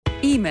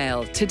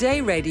Email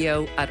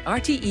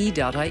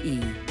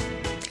todayradio@rte.ie.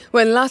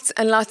 Well, lots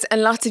and lots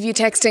and lots of you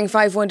texting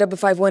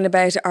 51551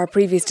 about our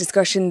previous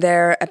discussion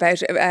there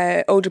about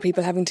older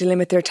people having to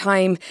limit their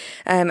time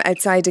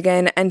outside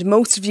again. And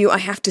most of you, I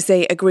have to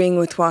say, agreeing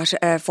with what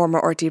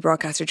former RTE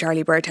broadcaster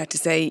Charlie Bird had to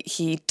say.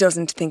 He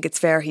doesn't think it's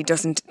fair. He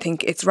doesn't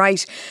think it's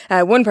right.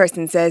 One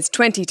person says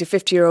 20 to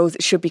 50-year-olds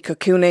should be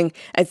cocooning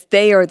as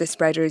they are the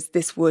spreaders.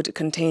 This would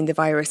contain the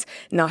virus,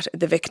 not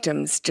the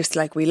victims, just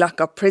like we lock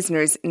up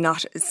prisoners,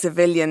 not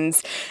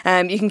civilians.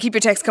 You can keep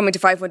your text coming to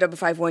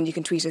 51551. You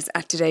can tweet us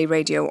at Today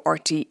Radio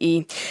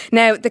RTE.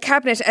 Now, the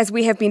Cabinet, as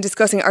we have been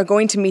discussing, are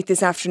going to meet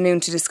this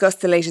afternoon to discuss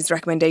the latest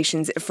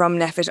recommendations from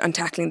NPHET on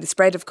tackling the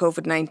spread of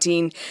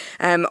COVID-19.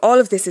 All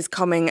of this is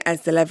coming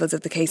as the levels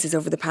of the cases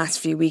over the past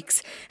few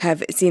weeks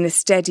have seen a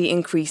steady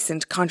increase,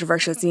 and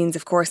controversial scenes,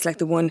 of course, like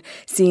the one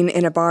seen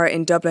in a bar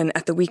in Dublin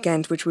at the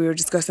weekend, which we were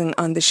discussing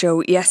on the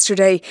show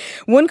yesterday.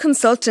 One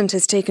consultant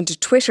has taken to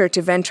Twitter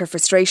to vent her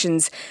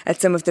frustrations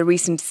at some of the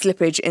recent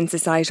slippage in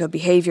societal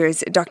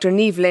behaviours. Dr.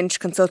 Niamh Lynch,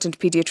 consultant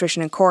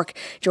paediatrician in Cork,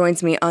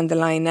 joins me on the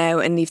line now.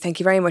 And Niamh, thank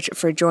you very much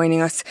for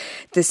joining us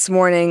this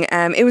morning.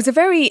 It was a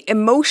very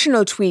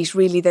emotional tweet,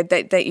 really,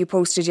 that you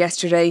posted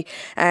yesterday,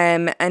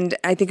 and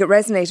I think it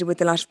resonated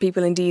with a lot of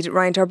people. Indeed,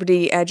 Ryan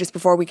Tubridy, just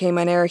before we came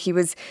on air, he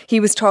was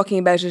talking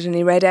about it, and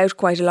he read out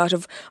quite a lot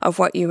of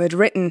what you had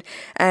written.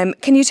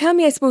 Can you tell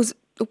me, I suppose,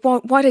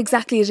 what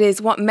exactly it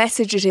is, what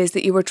message it is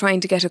that you were trying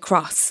to get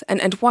across,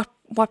 and what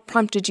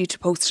prompted you to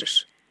post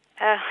it?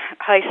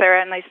 Hi,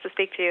 Sarah. Nice to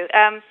speak to you.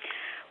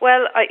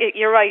 Well,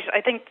 you're right.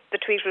 I think the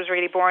tweet was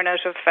really born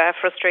out of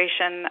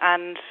frustration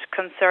and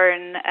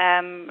concern.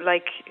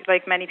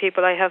 Like many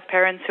people, I have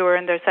parents who are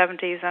in their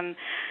 70s and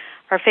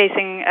are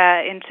facing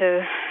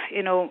into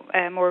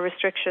more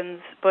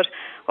restrictions. But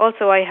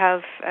also, I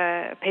have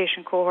a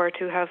patient cohort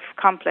who have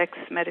complex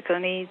medical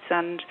needs,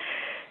 and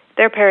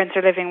their parents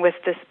are living with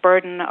this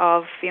burden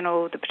of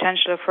the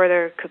potential of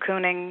further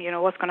cocooning.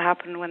 What's going to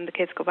happen when the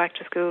kids go back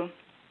to school,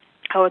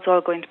 how it's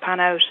all going to pan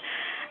out.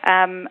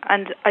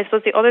 And I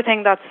suppose the other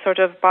thing that's sort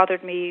of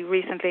bothered me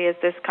recently is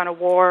this kind of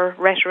war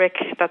rhetoric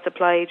that's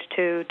applied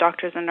to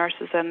doctors and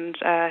nurses and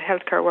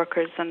healthcare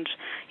workers and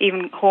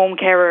even home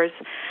carers.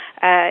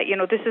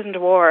 This isn't a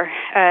war.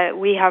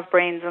 We have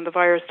brains and the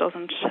virus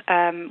doesn't.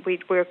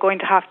 We're going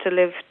to have to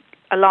live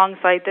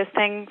alongside this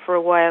thing for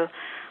a while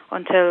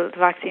until the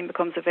vaccine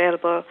becomes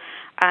available,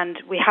 and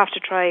we have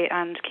to try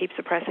and keep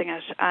suppressing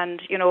it.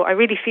 And, I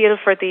really feel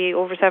for the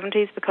over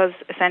 70s because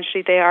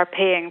essentially they are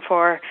paying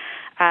for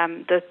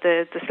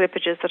the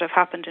slippages that have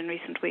happened in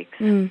recent weeks.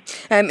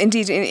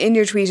 Indeed, in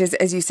your tweet,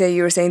 as you say,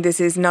 you were saying this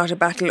is not a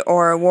battle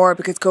or a war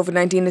because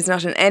COVID-19 is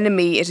not an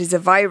enemy. It is a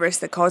virus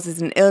that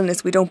causes an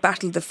illness. We don't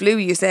battle the flu,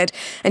 you said.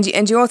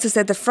 And you also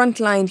said the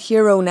frontline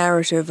hero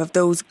narrative of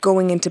those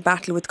going into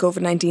battle with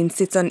COVID-19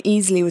 sits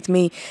uneasily with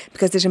me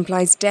because it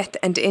implies death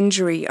and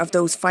injury of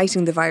those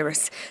fighting the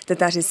virus,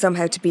 that is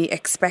somehow to be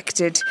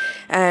expected.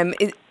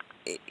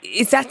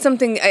 Is that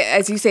something,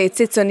 as you say, it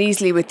sits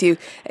uneasily with you?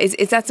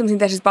 Is that something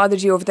that has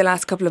bothered you over the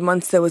last couple of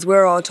months, though, as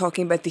we're all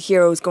talking about the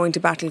heroes going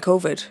to battle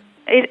COVID?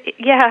 I'm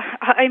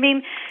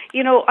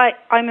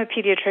a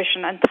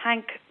paediatrician, and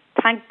thank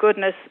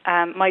goodness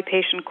my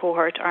patient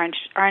cohort aren't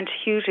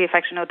hugely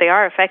affected. No, they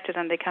are affected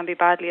and they can be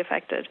badly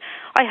affected.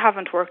 I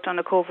haven't worked on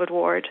a COVID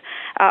ward.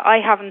 I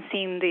haven't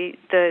seen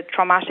the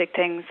traumatic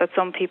things that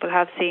some people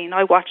have seen.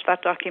 I watched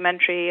that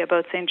documentary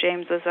about St.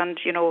 James's and,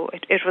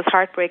 it was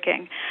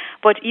heartbreaking.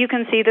 But you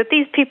can see that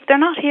these people, they're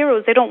not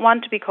heroes. They don't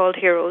want to be called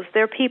heroes.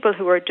 They're people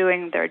who are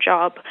doing their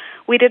job.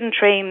 We didn't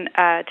train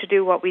to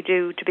do what we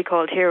do to be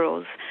called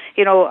heroes.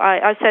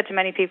 I've said to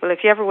many people,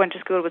 if you ever went to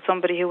school with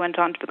somebody who went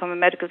on to become a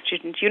medical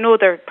student,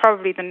 they're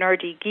probably the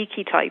nerdy,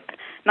 geeky type,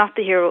 not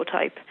the hero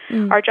type.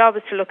 Our job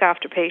is to look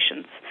after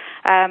patients.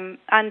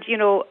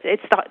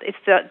 It's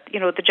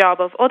the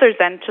job of others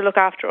then to look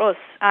after us.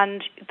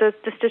 And the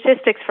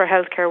statistics for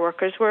healthcare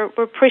workers were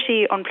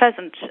pretty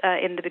unpleasant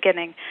in the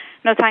beginning.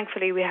 Now,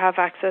 thankfully, we have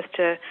access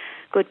to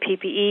good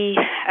PPE.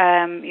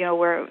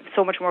 We're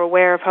so much more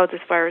aware of how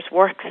this virus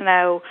works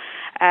now.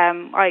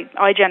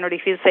 I generally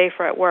feel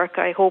safer at work.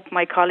 I hope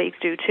my colleagues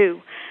do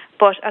too.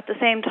 But at the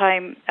same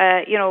time,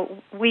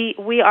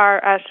 we are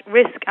at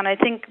risk. And I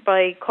think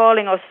by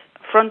calling us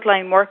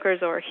frontline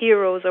workers or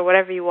heroes or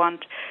whatever you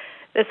want,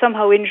 that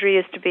somehow injury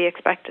is to be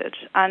expected.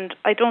 And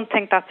I don't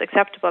think that's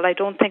acceptable. I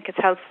don't think it's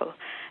helpful.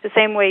 The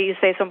same way you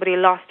say somebody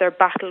lost their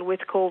battle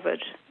with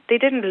COVID. They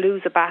didn't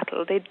lose a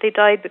battle. They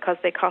died because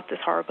they caught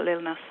this horrible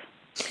illness.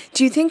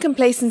 Do you think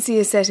complacency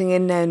is setting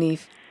in now,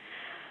 Niamh?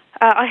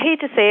 I hate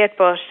to say it,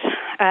 but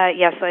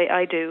yes,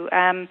 I do.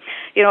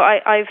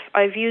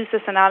 I've used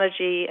this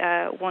analogy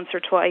once or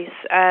twice.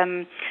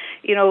 The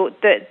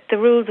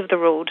rules of the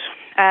road.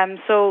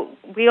 So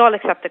we all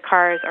accept that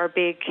cars are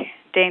big,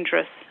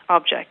 dangerous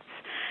objects,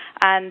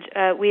 and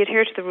we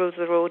adhere to the rules of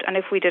the road. And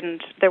if we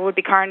didn't, there would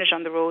be carnage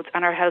on the roads,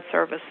 and our health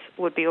service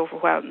would be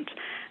overwhelmed.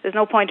 There's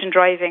no point in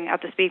driving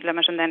at the speed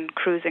limit and then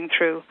cruising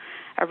through.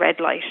 a red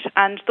light.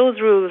 And those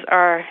rules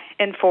are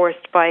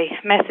enforced by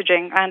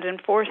messaging and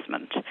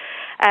enforcement.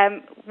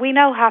 We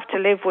now have to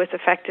live with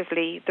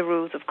effectively the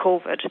rules of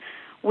COVID.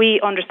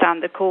 We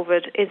understand that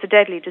COVID is a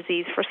deadly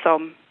disease for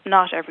some,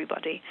 not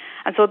everybody.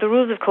 And so the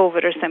rules of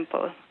COVID are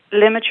simple.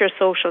 Limit your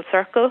social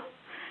circle,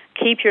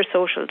 keep your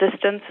social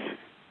distance,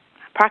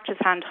 practice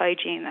hand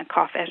hygiene and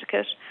cough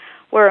etiquette,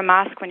 wear a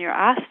mask when you're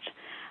asked,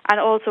 and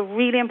also,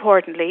 really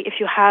importantly, if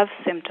you have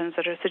symptoms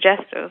that are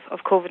suggestive of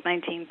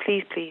COVID-19,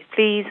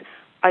 please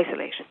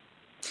isolate.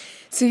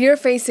 So you're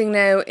facing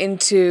now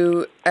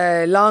into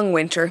a long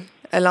winter,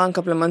 a long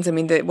couple of months. I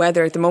mean, the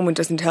weather at the moment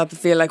doesn't help. I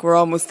feel like we're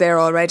almost there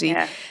already.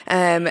 Yeah.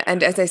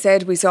 And as I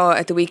said, we saw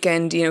at the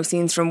weekend,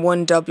 scenes from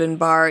one Dublin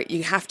bar.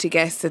 You have to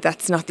guess that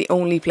that's not the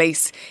only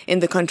place in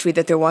the country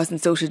that there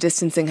wasn't social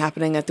distancing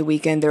happening at the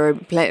weekend. There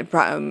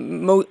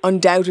are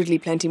undoubtedly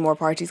plenty more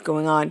parties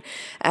going on.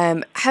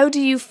 How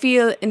do you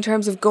feel in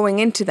terms of going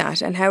into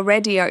that, and how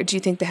ready do you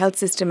think the health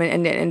system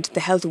and the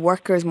health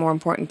workers, more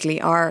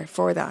importantly, are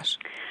for that?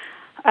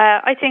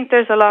 I think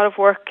there's a lot of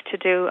work to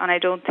do, and I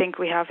don't think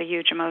we have a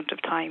huge amount of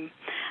time.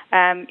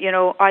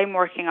 I'm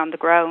working on the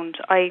ground.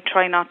 I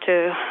try not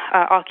to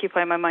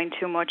occupy my mind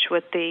too much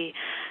with the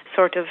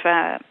sort of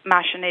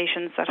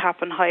machinations that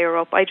happen higher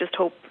up. I just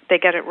hope they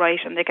get it right,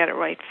 and they get it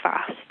right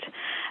fast.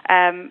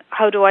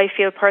 How do I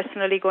feel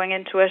personally going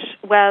into it?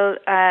 Well,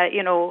 I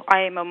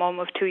am a mum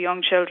of 2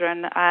 young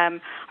children.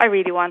 I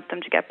really want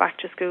them to get back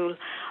to school.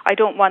 I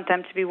don't want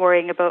them to be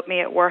worrying about me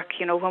at work.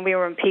 When we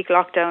were in peak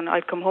lockdown,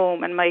 I'd come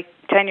home and my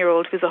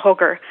 10-year-old, who's a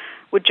hugger,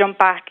 would jump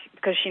back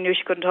because she knew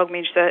she couldn't hug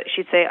me.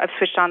 She'd say, I've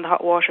switched on the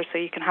hot water so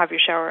you can have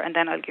your shower and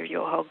then I'll give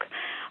you a hug.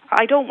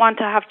 I don't want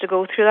to have to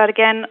go through that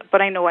again,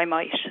 but I know I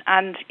might.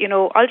 And,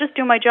 I'll just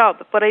do my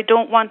job, but I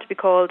don't want to be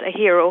called a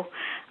hero,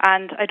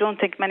 and I don't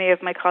think many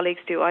of my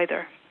colleagues do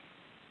either.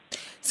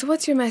 So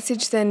what's your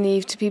message then,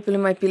 Niamh, to people who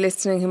might be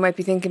listening, who might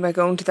be thinking about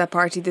going to that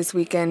party this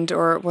weekend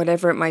or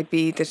whatever it might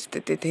be,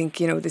 that they think,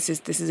 this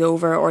is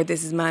over or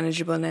this is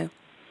manageable now?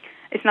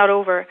 It's not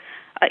over.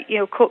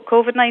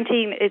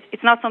 COVID-19,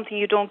 it's not something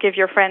you don't give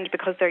your friend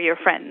because they're your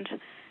friend.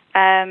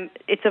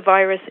 It's a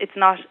virus. It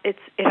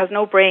has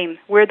no brain.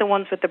 We're the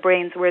ones with the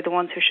brains. We're the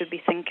ones who should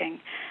be thinking.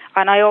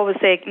 And I always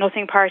say,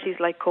 nothing parties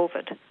like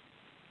COVID.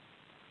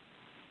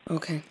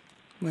 Okay.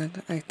 Well,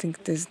 I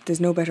think there's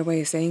no better way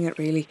of saying it,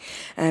 really.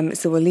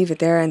 So we'll leave it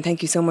there, and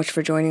thank you so much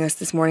for joining us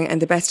this morning,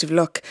 and the best of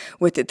luck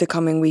with the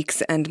coming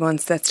weeks and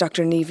months. That's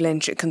Dr. Niamh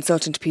Lynch, a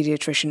consultant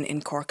paediatrician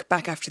in Cork.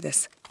 Back after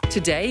this.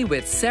 Today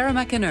with Sarah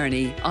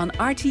McInerney on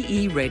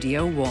RTE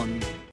Radio 1.